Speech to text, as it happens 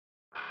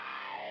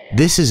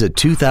This is a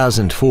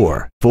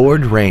 2004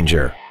 Ford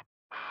Ranger.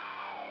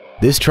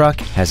 This truck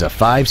has a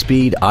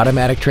 5-speed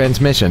automatic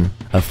transmission,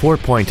 a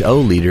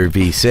 4.0-liter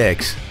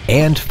V6,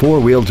 and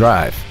 4-wheel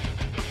drive.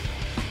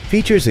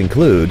 Features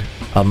include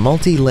a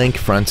multi-link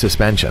front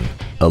suspension,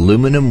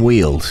 aluminum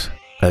wheels,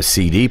 a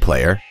CD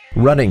player,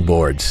 running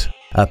boards,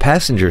 a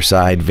passenger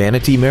side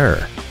vanity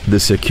mirror, the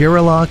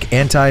Securalock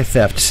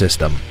anti-theft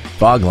system,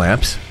 fog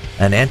lamps,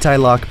 an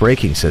anti-lock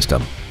braking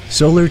system,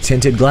 solar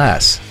tinted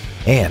glass,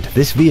 and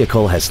this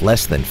vehicle has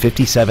less than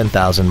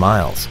 57,000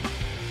 miles.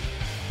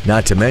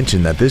 Not to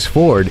mention that this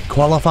Ford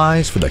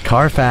qualifies for the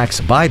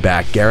Carfax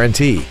buyback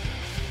guarantee.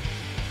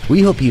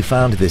 We hope you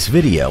found this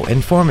video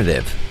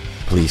informative.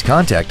 Please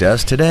contact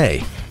us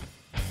today.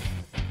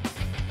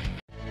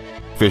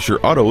 Fisher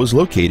Auto is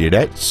located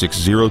at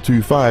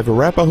 6025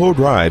 Arapahoe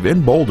Drive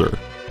in Boulder.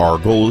 Our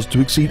goal is to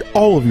exceed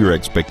all of your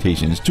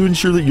expectations to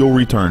ensure that you'll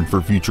return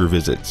for future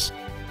visits.